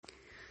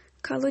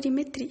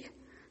Calorimetria.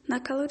 Na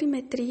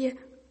calorimetria,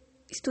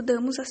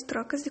 estudamos as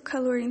trocas de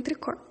calor entre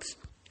corpos.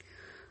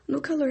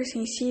 No calor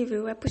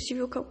sensível, é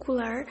possível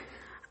calcular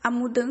a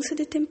mudança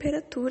de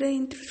temperatura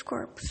entre os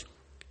corpos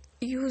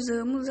e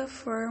usamos a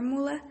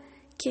fórmula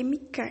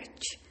Chemicart,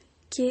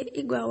 que é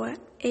igual a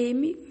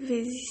M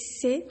vezes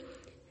C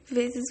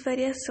vezes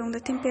variação da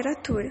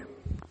temperatura.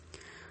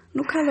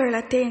 No calor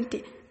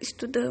latente,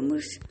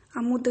 estudamos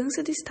a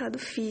mudança de estado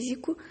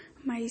físico,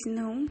 mas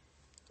não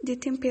de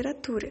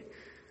temperatura,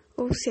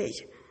 ou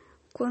seja,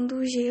 quando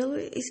o gelo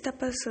está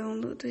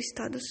passando do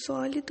estado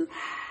sólido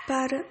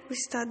para o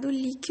estado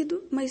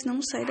líquido, mas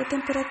não sai da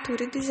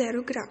temperatura de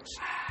 0 graus.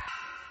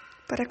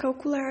 Para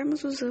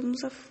calcularmos,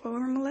 usamos a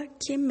fórmula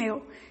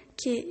QMEL,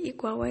 que é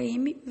igual a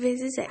M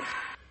vezes R.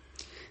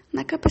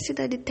 Na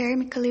capacidade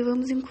térmica,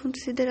 levamos em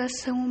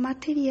consideração o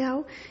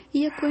material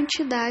e a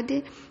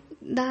quantidade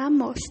da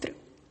amostra.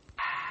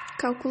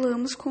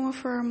 Calculamos com a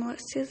fórmula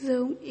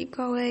Czão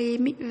igual a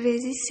M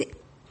vezes C.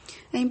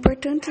 É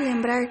importante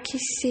lembrar que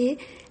C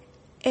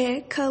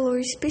é calor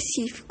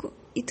específico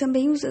e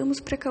também usamos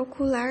para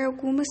calcular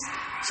algumas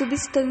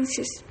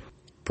substâncias,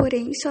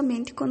 porém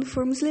somente quando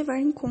formos levar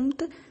em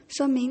conta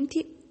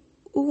somente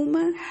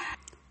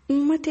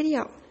um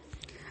material.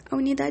 A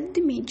unidade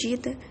de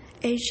medida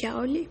é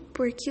Joule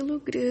por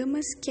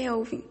quilogramas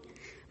Kelvin,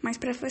 mas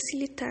para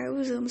facilitar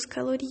usamos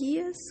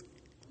calorias,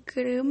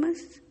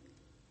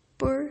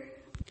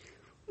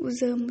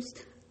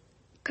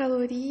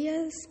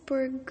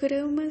 por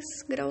gramas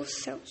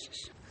graus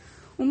Celsius.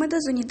 Uma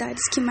das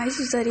unidades que mais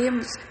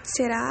usaremos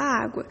será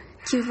a água,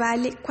 que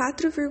vale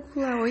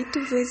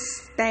 4,8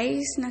 vezes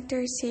 10 na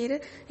terceira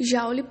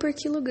Joule por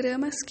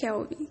quilogramas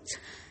Kelvin,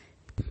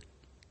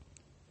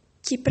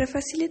 que para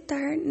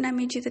facilitar na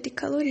medida de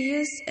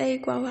calorias é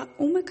igual a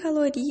 1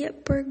 caloria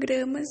por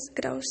gramas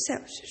graus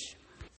Celsius.